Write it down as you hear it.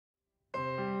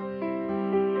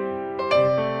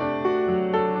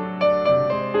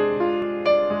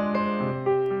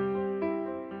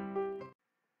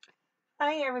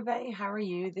Hi everybody, how are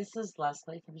you? This is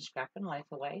Leslie from Scrapn Life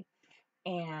Away,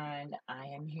 and I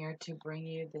am here to bring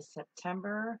you the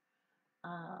September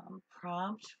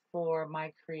prompt for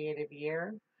my creative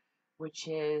year, which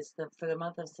is for the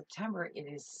month of September. It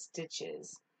is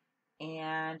stitches,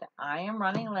 and I am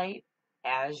running late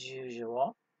as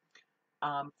usual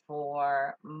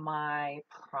for my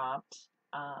prompt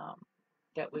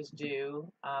that was due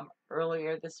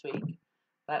earlier this week,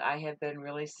 but I have been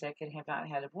really sick and have not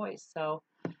had a voice, so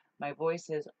my voice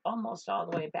is almost all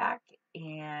the way back,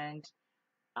 and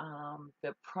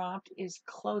the prompt is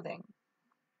clothing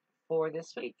for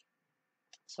this week.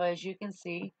 So as you can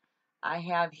see, I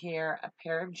have here a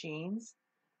pair of jeans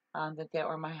that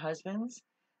were my husband's.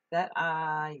 That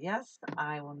yes,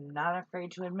 I am not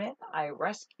afraid to admit I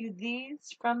rescued these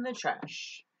from the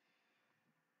trash.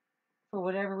 For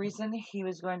whatever reason, he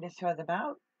was going to throw them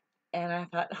out, and I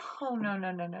thought, oh no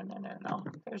no no no no no no!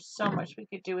 There's so much we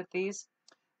could do with these,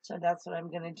 so that's what I'm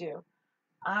going to do.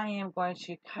 I am going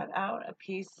to cut out a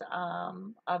piece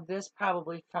of this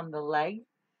probably from the leg,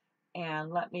 and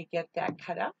let me get that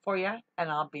cut out for you, and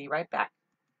I'll be right back.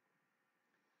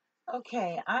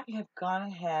 Okay, I have gone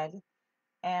ahead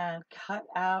and cut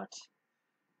out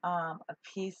a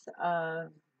piece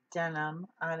of denim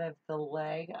out of the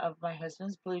leg of my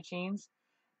husband's blue jeans,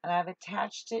 and I've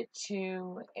attached it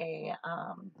to a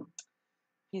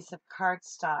piece of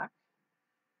cardstock,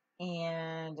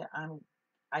 and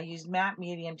I used matte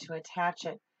medium to attach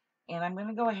it, and I'm going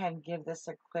to go ahead and give this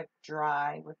a quick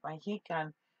dry with my heat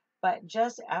gun. But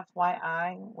just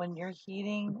FYI, when you're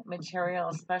heating material,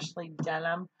 especially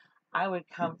denim, I would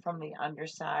come from the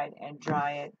underside and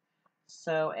dry it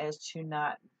so as to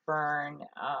not burn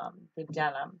the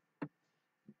denim.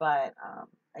 But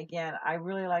again, I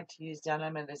really like to use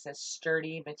denim. It is a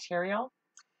sturdy material.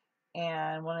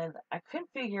 And I couldn't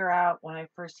figure out when I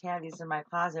first had these in my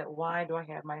closet, why do I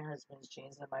have my husband's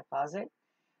jeans in my closet?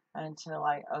 Until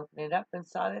I opened it up and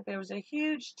saw that there was a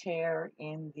huge tear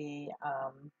in the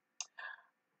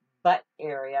butt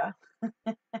area.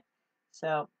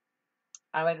 So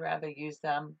I would rather use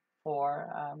them for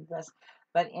this.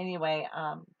 But anyway,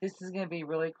 this is going to be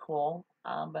really cool.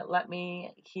 But let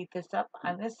me heat this up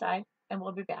on this side, and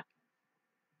we'll be back.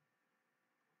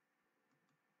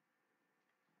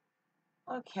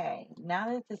 Okay,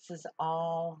 now that this is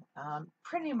all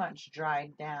pretty much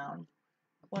dried down,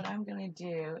 what I'm going to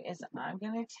do is I'm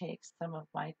going to take some of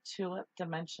my Tulip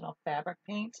Dimensional Fabric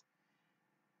Paint,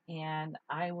 and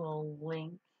I will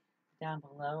link down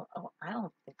below. Oh, I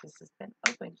don't think this has been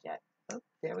opened yet. Oh,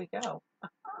 there we go.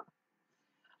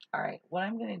 All right, what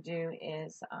I'm going to do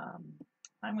is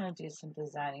I'm going to do some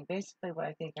designing. Basically, what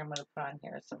I think I'm going to put on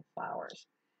here is some flowers.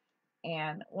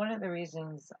 And one of the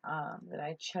reasons that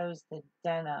I chose the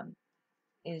denim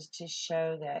is to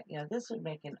show that, this would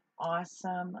make an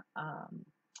awesome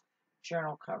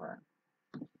journal cover.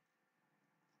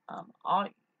 All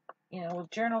with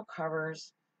journal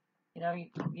covers,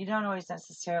 you don't always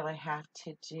necessarily have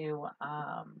to do,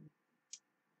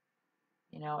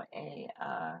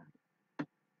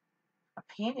 a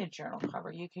painted journal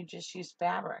cover. You can just use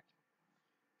fabric.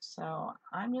 So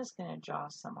I'm just going to draw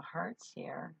some hearts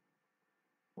here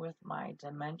with my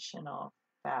dimensional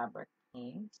fabric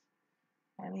paint.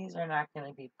 And these are not going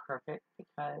to be perfect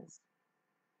because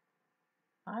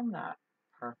I'm not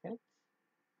perfect.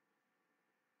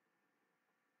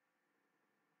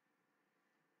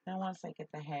 Now once I get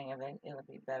the hang of it, it'll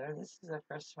be better. This is the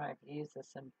first time I've used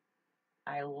this, and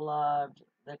I loved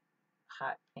the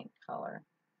hot pink color.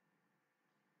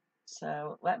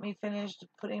 So let me finish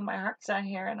putting my hearts on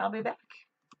here, and I'll be back.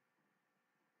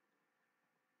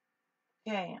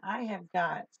 Okay, I have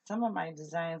got some of my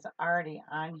designs already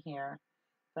on here,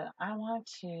 but I want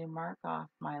to mark off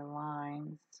my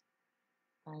lines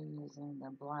by using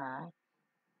the black.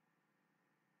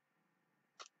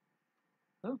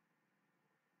 Ooh,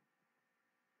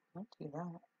 don't do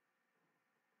that.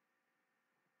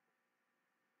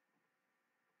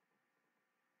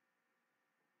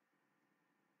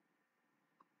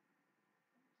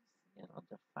 It'll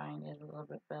define it a little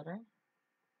bit better.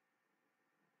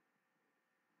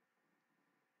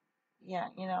 Yeah,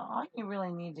 all you really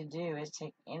need to do is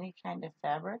take any kind of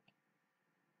fabric,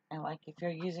 and like if you're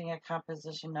using a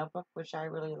composition notebook, which I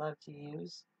really love to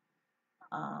use,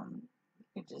 you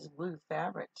can just glue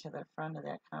fabric to the front of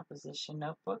that composition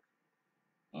notebook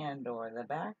and or the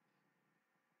back,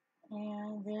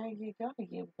 and there you go.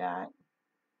 You've got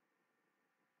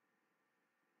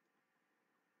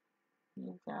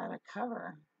a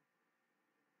cover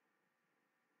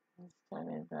instead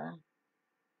of the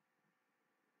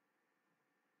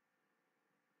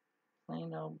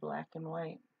plain old black and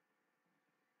white.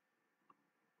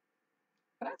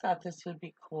 But I thought this would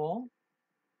be cool.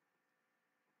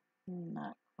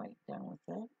 Not quite done with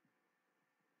it.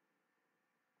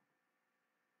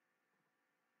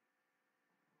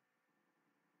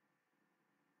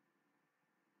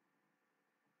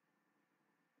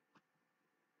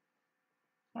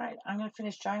 All right, I'm going to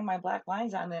finish drawing my black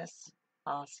lines on this.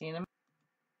 I'll see you in a minute.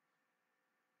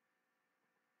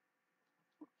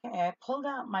 Okay, I pulled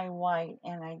out my white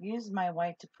and I used my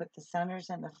white to put the centers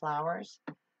and the flowers.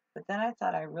 But then I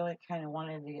thought I really kind of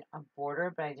wanted a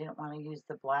border, but I didn't want to use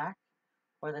the black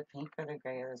or the pink or the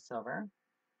gray or the silver.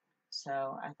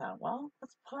 So I thought, well,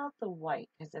 let's pull out the white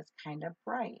because it's kind of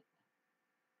bright.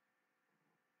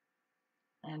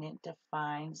 And it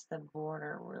defines the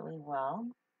border really well.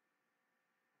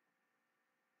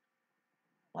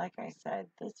 Like I said,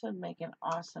 this would make an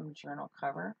awesome journal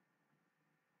cover.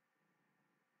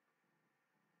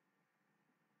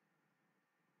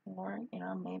 Or, you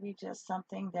know, maybe just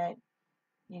something that,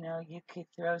 you know, you could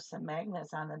throw some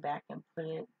magnets on the back and put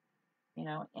it, you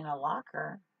know, in a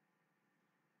locker.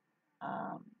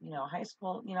 You know, high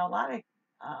school, you know, a lot of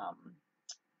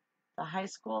the high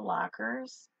school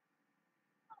lockers,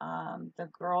 the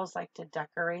girls like to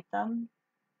decorate them.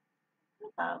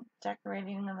 What about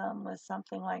decorating them with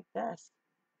something like this?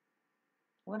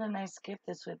 What a nice gift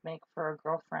this would make for a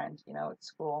girlfriend, you know, at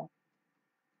school.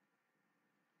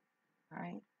 All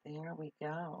right, there we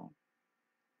go.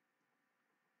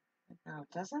 Now,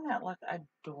 doesn't that look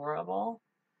adorable?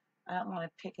 I don't want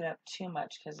to pick it up too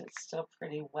much because it's still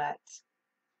pretty wet.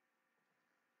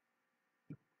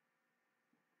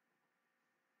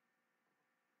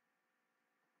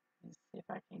 Let's see if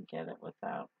I can get it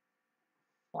without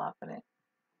flopping it.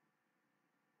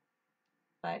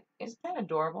 But isn't that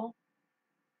adorable?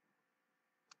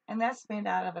 And that's made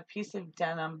out of a piece of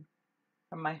denim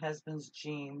from my husband's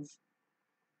jeans.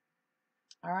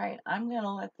 All right, I'm going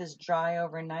to let this dry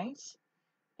overnight.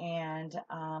 And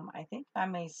I think I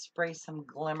may spray some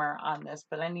glimmer on this,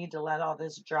 but I need to let all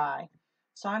this dry.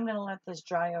 So I'm going to let this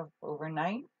dry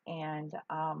overnight, and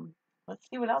let's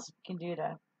see what else we can do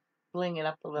to bling it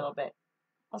up a little bit.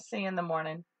 I'll see you in the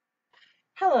morning.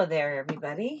 Hello there,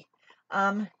 everybody.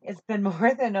 It's been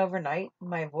more than overnight.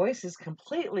 My voice is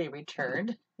completely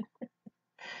returned.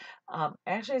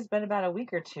 Actually, it's been about a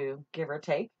week or two, give or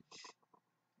take.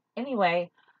 Anyway,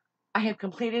 I have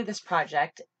completed this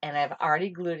project and I've already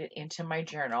glued it into my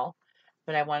journal,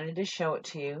 but I wanted to show it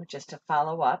to you just to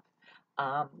follow up.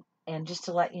 And just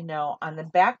to let you know, on the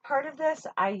back part of this,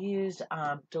 I used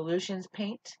Dilutions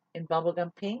paint in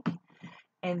bubblegum pink.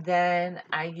 And then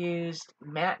I used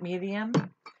matte medium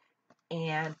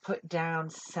and put down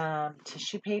some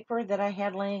tissue paper that I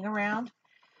had laying around.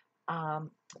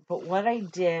 But what I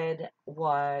did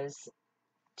was,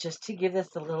 just to give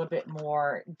this a little bit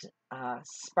more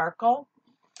sparkle,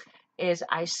 is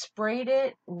I sprayed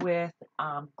it with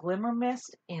Glimmer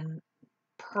Mist in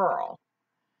Pearl.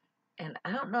 And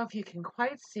I don't know if you can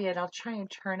quite see it. I'll try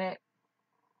and turn it.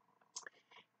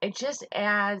 It just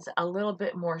adds a little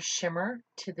bit more shimmer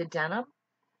to the denim.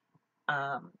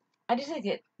 I just think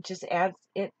it just adds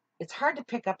it. It's hard to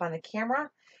pick up on the camera,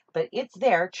 but it's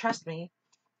there, trust me.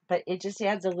 But it just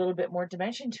adds a little bit more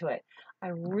dimension to it. I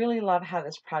really love how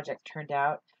this project turned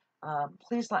out.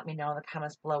 Please let me know in the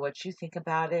comments below what you think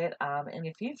about it. And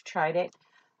if you've tried it,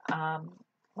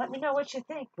 let me know what you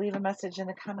think. Leave a message in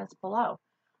the comments below.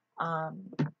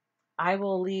 I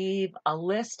will leave a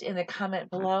list in the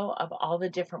comment below of all the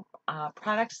different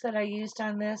products that I used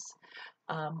on this,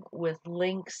 with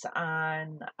links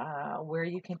on where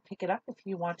you can pick it up if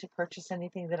you want to purchase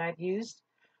anything that I've used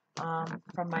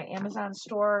from my Amazon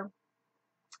store.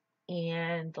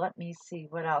 And let me see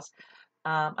what else.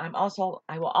 I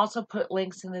will also put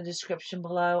links in the description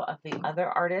below of the other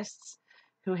artists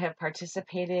who have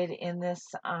participated in this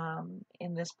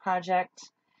project.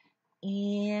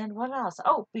 And what else?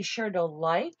 Oh, be sure to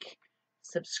like,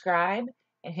 subscribe,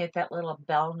 and hit that little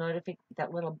bell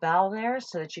there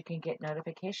so that you can get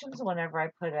notifications whenever I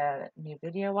put a new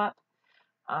video up.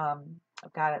 I've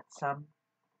got some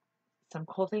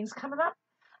cool things coming up.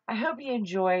 I hope you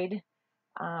enjoyed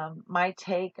my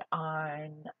take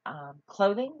on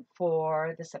clothing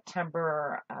for the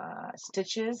September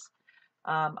stitches.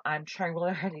 I'm trying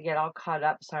really hard to get all caught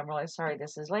up, so I'm really sorry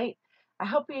this is late. I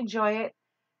hope you enjoy it.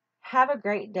 Have a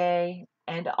great day,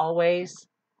 and always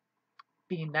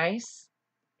be nice.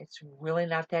 It's really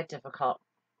not that difficult.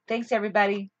 Thanks,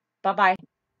 everybody. Bye-bye.